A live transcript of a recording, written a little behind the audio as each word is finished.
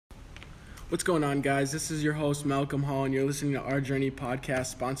What's going on, guys? This is your host, Malcolm Hall, and you're listening to Our Journey podcast,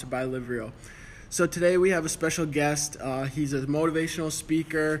 sponsored by Live Real. So today we have a special guest. He's a motivational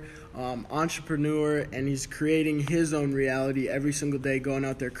speaker, entrepreneur, and he's creating his own reality every single day, going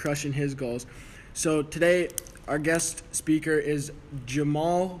out there, crushing his goals. So today, our guest speaker is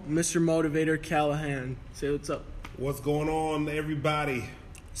Jamal, Mr. Motivator Callahan. Say what's up. What's going on, everybody?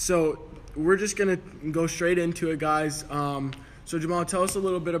 So we're just going to go straight into it, guys. So Jamal, tell us a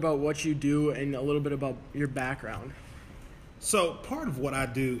little bit about what you do and a little bit about your background. So part of what I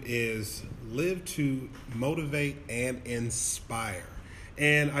do is live to motivate and inspire.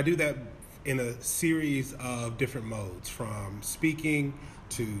 And I do that in a series of different modes, from speaking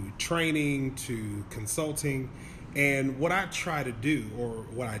to training to consulting. And what I try to do, or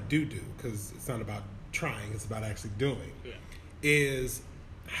what I do, because it's not about trying, it's about actually doing, is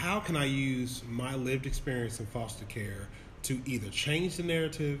how can I use my lived experience in foster care to either change the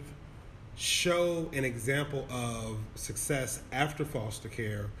narrative, show an example of success after foster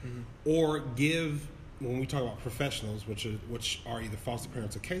care, or give, when we talk about professionals, which are either foster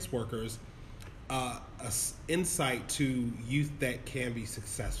parents or caseworkers, insight to youth that can be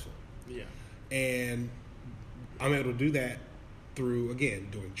successful. Yeah. And I'm able to do that through, again,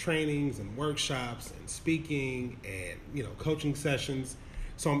 doing trainings and workshops and speaking and, coaching sessions.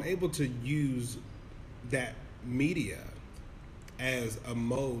 So I'm able to use that media as a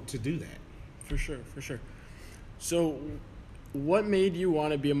mode to do that. For sure. So what made you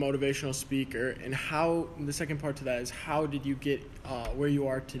want to be a motivational speaker, and how, the second part to that is, how did you get where you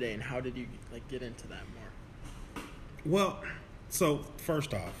are today, and how did you get into that more? Well, so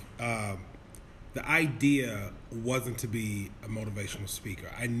first off, the idea wasn't to be a motivational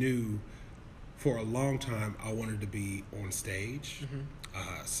speaker. I knew for a long time I wanted to be on stage.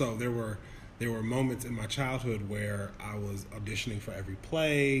 So there were moments in my childhood where I was auditioning for every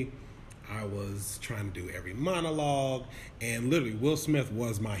play. I was trying to do every monologue, and literally Will Smith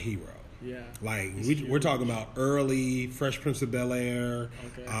was my hero. Yeah. We're talking about early Fresh Prince of Bel-Air,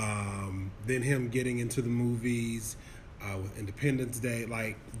 okay. Then him getting into the movies with Independence Day.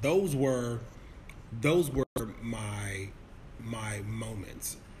 Those were my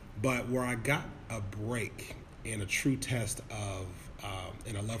moments. But where I got a break and a true test of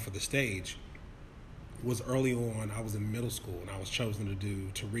and a love for the stage was early on. I was in middle school, and I was chosen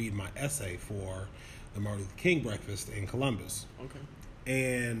to read my essay for the Martin Luther King breakfast in Columbus. Okay.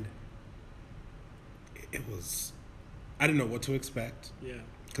 And I didn't know what to expect. Yeah.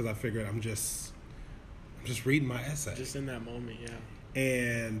 Because I figured I'm just reading my essay. Just in that moment, yeah.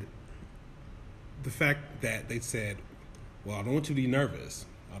 And the fact that they said, well, I don't want you to be nervous.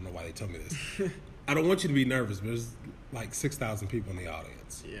 I don't know why they told me this. I don't want you to be nervous, but there's 6,000 people in the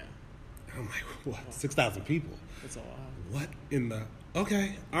audience. Yeah. And I'm like, what? 6,000 people? That's a lot. What in the...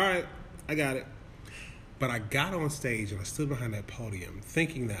 Okay, all right, I got it. But I got on stage and I stood behind that podium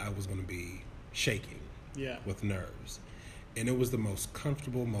thinking that I was going to be shaking with nerves. And it was the most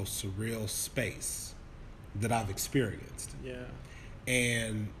comfortable, most surreal space that I've experienced. Yeah.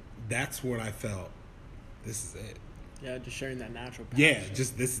 And that's when I felt, this is it. Yeah, just sharing that natural passion. Yeah,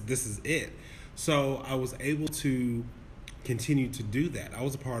 just this is it. So I was able to continue to do that. I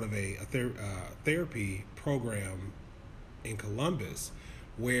was a part of a therapy program in Columbus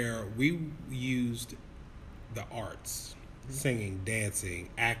where we used the arts, singing, dancing,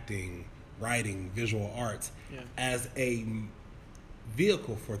 acting, writing, visual arts, as a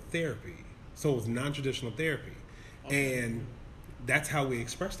vehicle for therapy. So it was non-traditional therapy. Okay. And that's how we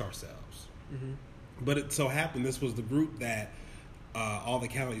expressed ourselves. But it so happened this was the group that all the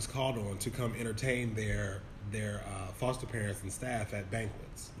counties called on to come entertain their foster parents and staff at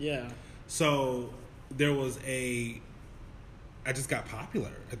banquets. Yeah. So there was I just got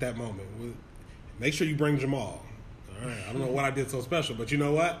popular at that moment. Make sure you bring Jamal. All right. I don't know what I did so special, but you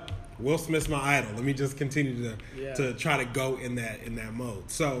know what? Will Smith's my idol. Let me just continue to try to go in that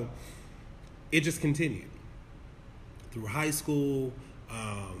mode. So it just continued through high school.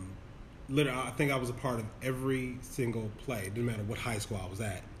 Literally, I think I was a part of every single play. It didn't matter what high school I was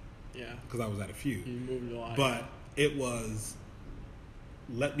at. Yeah. Because I was at a few. You moved a lot. But it was,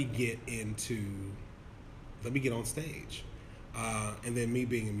 let me get on stage. And then me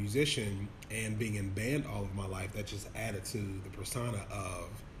being a musician and being in band all of my life, that just added to the persona of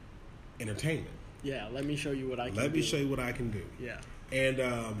entertainment. Yeah, let me show you what I can do. Let me show you what I can do. Yeah. And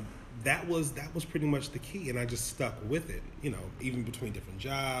that was pretty much the key, and I just stuck with it, even between different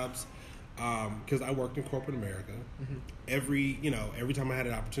jobs. Because I worked in corporate America. Every time I had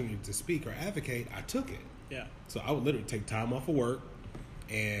an opportunity to speak or advocate, I took it. Yeah. So I would literally take time off of work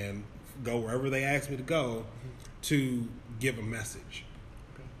and go wherever they asked me to go to give a message.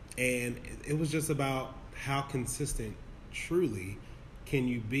 Okay. And it was just about how consistent truly can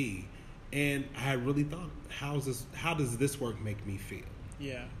you be. And I really thought, how does this work make me feel?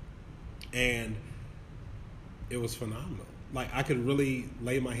 Yeah. And it was phenomenal. Like, I could really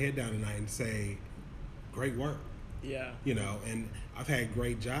lay my head down at night and say, great work. Yeah. You know, and I've had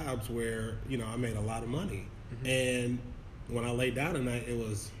great jobs where, you know, I made a lot of money. Mm-hmm. And when I laid down at night, it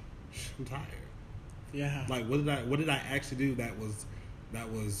was, I'm tired. Yeah. Like, what did I actually do that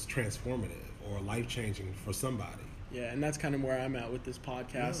was transformative or life-changing for somebody? Yeah, and that's kind of where I'm at with this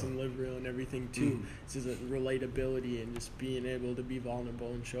podcast and Live Real and everything too. It's just a relatability and just being able to be vulnerable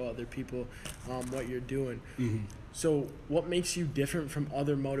and show other people what you're doing. Mm-hmm. So what makes you different from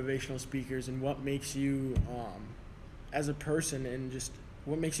other motivational speakers, and what makes you as a person, and just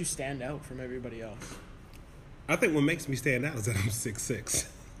what makes you stand out from everybody else? I think what makes me stand out is that I'm 6'6".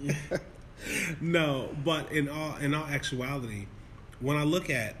 Yeah. No, but in all actuality, when I look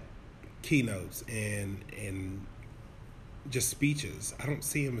at keynotes and just speeches, I don't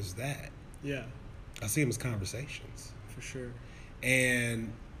see them as that. Yeah. I see them as conversations. For sure.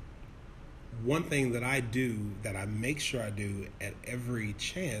 And one thing that I do, that I make sure I do at every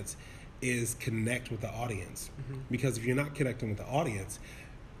chance, is connect with the audience. Mm-hmm. Because if you're not connecting with the audience,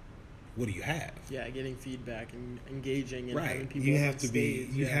 what do you have? Yeah, getting feedback and engaging and right. having people you on have to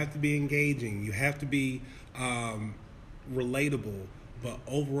stage. be you have to be engaging. You have to be relatable, but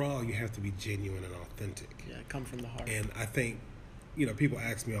overall you have to be genuine and authentic. Yeah, come from the heart. And I think, you know, people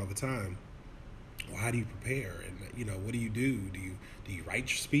ask me all the time, well, how do you prepare? And, you know, what do? Do you write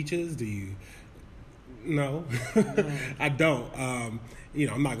your speeches? Do you? No, I don't. You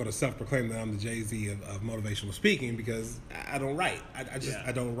know, I'm not going to self-proclaim that I'm the Jay-Z of motivational speaking, because I don't write.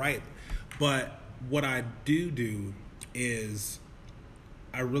 I don't write. But what I do is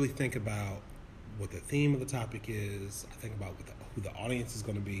I really think about what the theme of the topic is. I think about who the audience is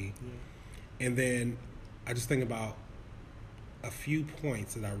going to be. Yeah. And then I just think about a few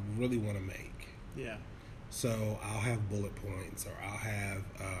points that I really want to make. Yeah. So I'll have bullet points, or I'll have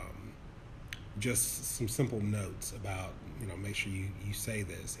just some simple notes about, you know, make sure you say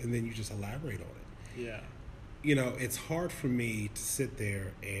this, and then you just elaborate on it. Yeah. You know, it's hard for me to sit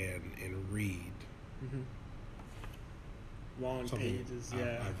there and read. Mm-hmm. Long pages,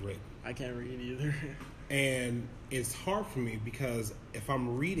 yeah. I've written. I can't read either. And it's hard for me because if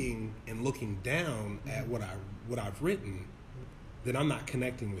I'm reading and looking down at what I've written, then I'm not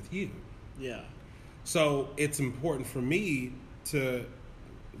connecting with you. Yeah. So it's important for me to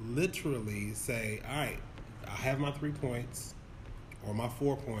literally say, all right, I have my 3 points or my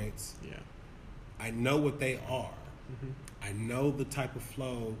 4 points. Yeah. I know what they are. Mm-hmm. I know the type of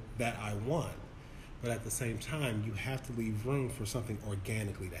flow that I want. But at the same time, you have to leave room for something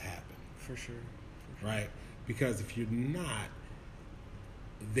organically to happen. For sure. Right? Because if you're not,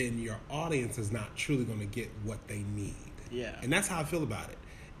 then your audience is not truly going to get what they need. Yeah. And that's how I feel about it.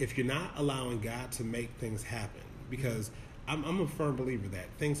 If you're not allowing God to make things happen, because I'm a firm believer that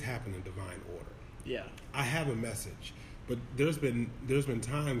things happen in divine order. Yeah. I have a message, but there's been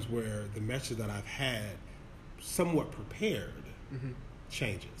times where the message that I've had somewhat prepared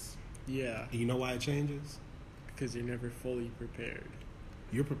changes. Yeah. And you know why it changes? Because you're never fully prepared.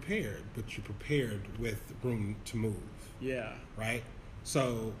 You're prepared, but you're prepared with room to move. Yeah. Right?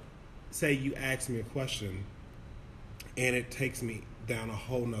 So, say you ask me a question, and it takes me down a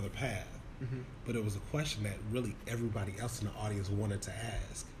whole nother path. Mm-hmm. But it was a question that really everybody else in the audience wanted to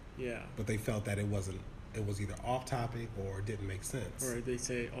ask. Yeah. But they felt that it was either off topic or didn't make sense. Or they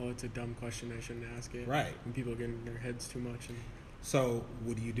say, oh, it's a dumb question, I shouldn't ask it. Right. And people get in their heads too much. And so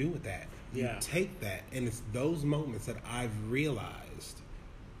what do you do with that? You take that, and it's those moments that I've realized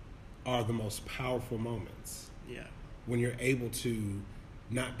are the most powerful moments. Yeah. When you're able to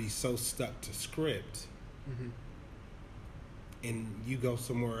not be so stuck to script, and you go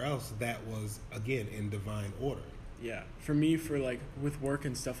somewhere else that was, again, in divine order. Yeah. For me, for like with work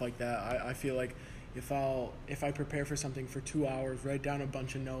and stuff like that, I feel like if I prepare for something for 2 hours, write down a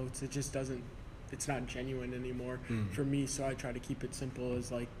bunch of notes, it's not genuine anymore for me. So I try to keep it simple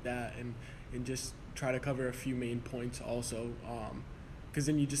as like that, and just try to cover a few main points also, because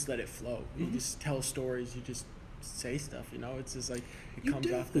then you just let it flow. You just tell stories. You just say stuff. You know, it's just like it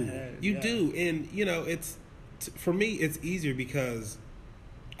comes off the head. You do, and you know, it's for me. It's easier because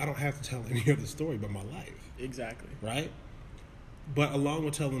I don't have to tell any other story but my life. Exactly. Right. But along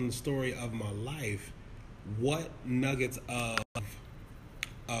with telling the story of my life, what nuggets of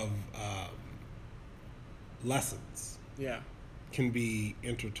lessons can be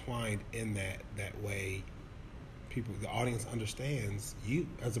intertwined in that way the audience understands you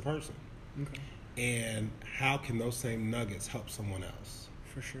as a person. Okay. And how can those same nuggets help someone else?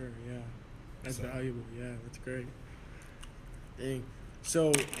 For sure, yeah. That's So- valuable. Yeah, that's great. Dang.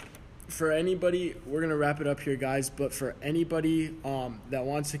 So, for anybody, we're going to wrap it up here, guys, but for anybody that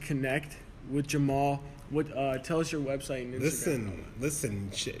wants to connect with Jamal, tell us your website and Instagram.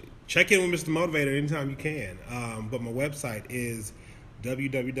 Listen, check in with Mr. Motivator anytime you can. But my website is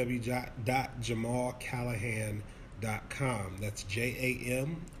www.jamalcallahan.com. That's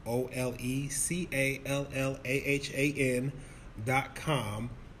JamoleCallahan.com.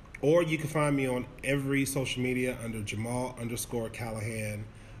 Or you can find me on every social media under Jamal_Callahan.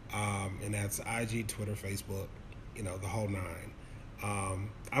 And that's IG, Twitter, Facebook, the whole nine.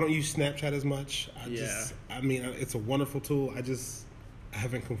 I don't use Snapchat as much. It's a wonderful tool. I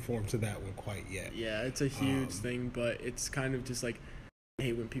haven't conformed to that one quite yet. Yeah, it's a huge thing, but it's kind of just like,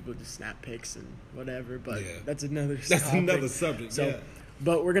 hey, when people just snap pics and whatever, but that's another subject. So,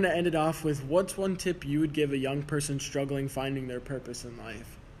 but we're going to end it off with, what's one tip you would give a young person struggling finding their purpose in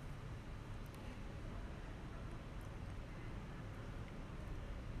life?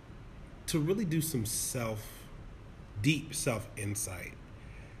 To really do some deep self-insight,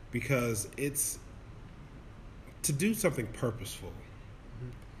 because it's to do something purposeful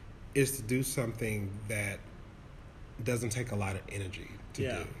is to do something that doesn't take a lot of energy to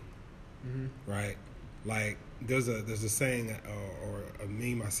do. Right? Like there's a saying or a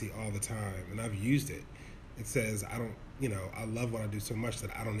meme I see all the time, and I've used it. It says, I love what I do so much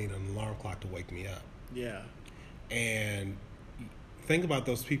that I don't need an alarm clock to wake me up. Yeah. And think about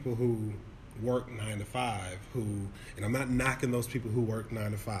those people who work 9 to 5, and I'm not knocking those people who work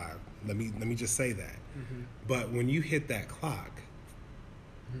 9 to 5. Let me just say that. But when you hit that clock,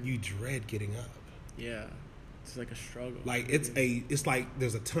 you dread getting up. Yeah. It's like a struggle. Like it's like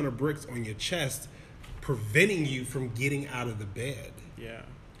there's a ton of bricks on your chest preventing you from getting out of the bed. Yeah.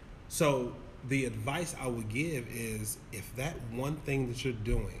 So the advice I would give is, if that one thing that you're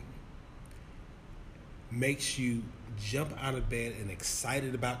doing makes you jump out of bed and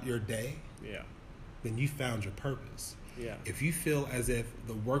excited about your day, then you found your purpose. Yeah. If you feel as if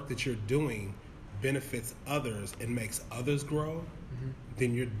the work that you're doing benefits others and makes others grow,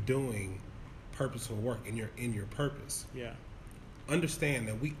 then you're doing purposeful work and you're in your purpose. Yeah. Understand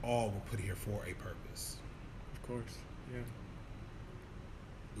that we all were put here for a purpose. Of course. Yeah.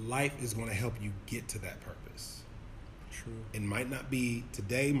 Life is going to help you get to that purpose. True. It might not be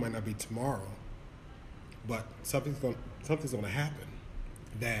today, might not be tomorrow, but something's going to happen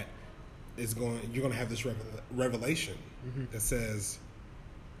that you're going to have this revelation that says,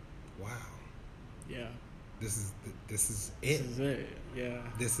 wow. Yeah. This is it. This is it. Yeah.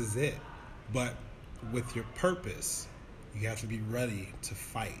 This is it. But with your purpose, you have to be ready to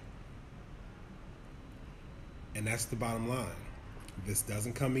fight. And that's the bottom line. This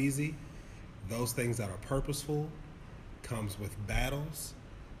doesn't come easy. Those things that are purposeful comes with battles.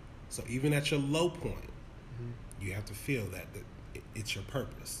 So even at your low point, you have to feel that it's your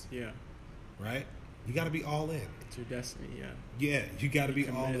purpose. Yeah. Right? You got to be all in. It's your destiny, yeah. Yeah, you got to be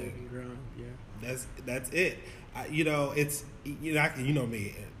all in. And ground, yeah. That's it. It's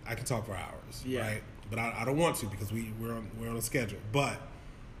me. I can talk for hours, right? But I don't want to, because we're on a schedule. But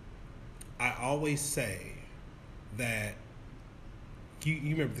I always say that you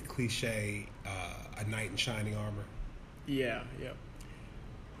remember the cliche, a knight in shining armor. Yeah.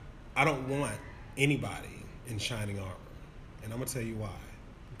 I don't want anybody in shining armor, and I'm gonna tell you why.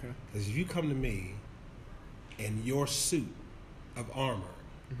 Okay. Because if you come to me and your suit of armor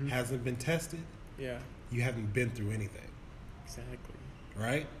hasn't been tested, you haven't been through anything. Exactly.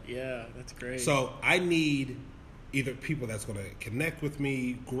 Right? Yeah, that's great. So I need either people that's going to connect with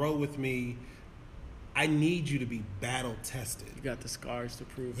me, grow with me. I need you to be battle tested. You got the scars to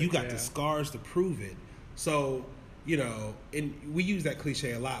prove it. You got the scars to prove it. So, and we use that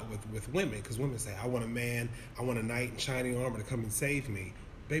cliche a lot with women, because women say, I want a man, I want a knight in shining armor to come and save me.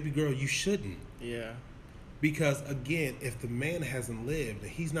 Baby girl, you shouldn't. Yeah. Because, again, if the man hasn't lived and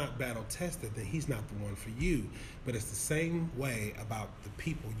he's not battle tested, then he's not the one for you. But it's the same way about the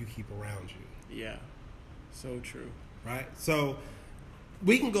people you keep around you. Yeah. So true. Right? So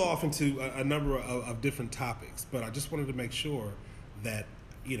we can go off into a number of different topics, but I just wanted to make sure that,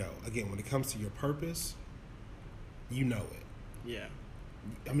 again, when it comes to your purpose, you know it. Yeah.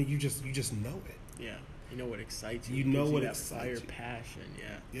 I mean, you just know it. Yeah. You know what excites you. You know what that excites fire, you. passion,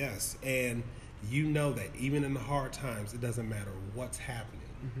 yeah. Yes, and you know that even in the hard times, it doesn't matter what's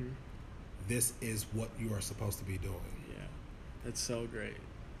happening. This is what you are supposed to be doing. Yeah. That's so great.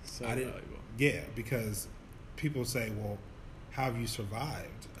 So valuable. Yeah, because people say, well, how have you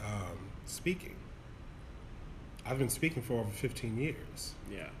survived speaking? I've been speaking for over 15 years.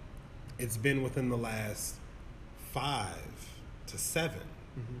 Yeah. It's been within the last 5 to 7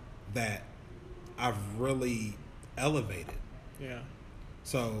 that I've really elevated. Yeah.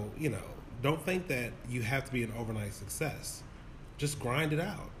 So, don't think that you have to be an overnight success. Just grind it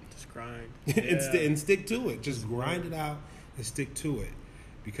out. Just grind. And stick to it. Just grind it out and stick to it.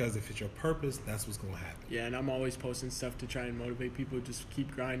 Because if it's your purpose, that's what's going to happen. Yeah, and I'm always posting stuff to try and motivate people to just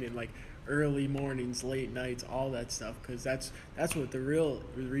keep grinding, like early mornings, late nights, all that stuff. Because that's what the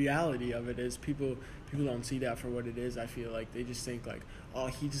reality of it is. People don't see that for what it is. I feel like they just think like, oh,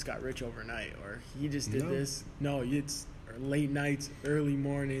 he just got rich overnight, or he just did this. No, it's late nights, early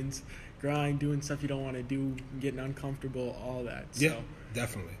mornings, grind, doing stuff you don't want to do, getting uncomfortable, all that. Yeah,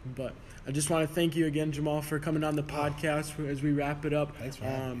 definitely. But I just want to thank you again, Jamal, for coming on the podcast as we wrap it up. Thanks for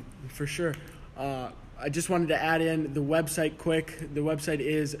having me. For sure. I just wanted to add in the website quick. The website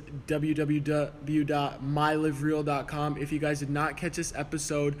is www.mylivereal.com. If you guys did not catch this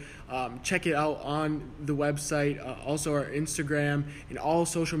episode, check it out on the website. Also, our Instagram and all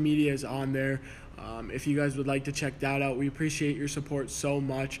social media is on there. If you guys would like to check that out, we appreciate your support so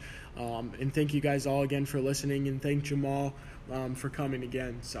much. And thank you guys all again for listening, and thank Jamal for coming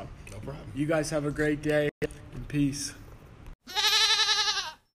again. So, no problem. You guys have a great day, and peace.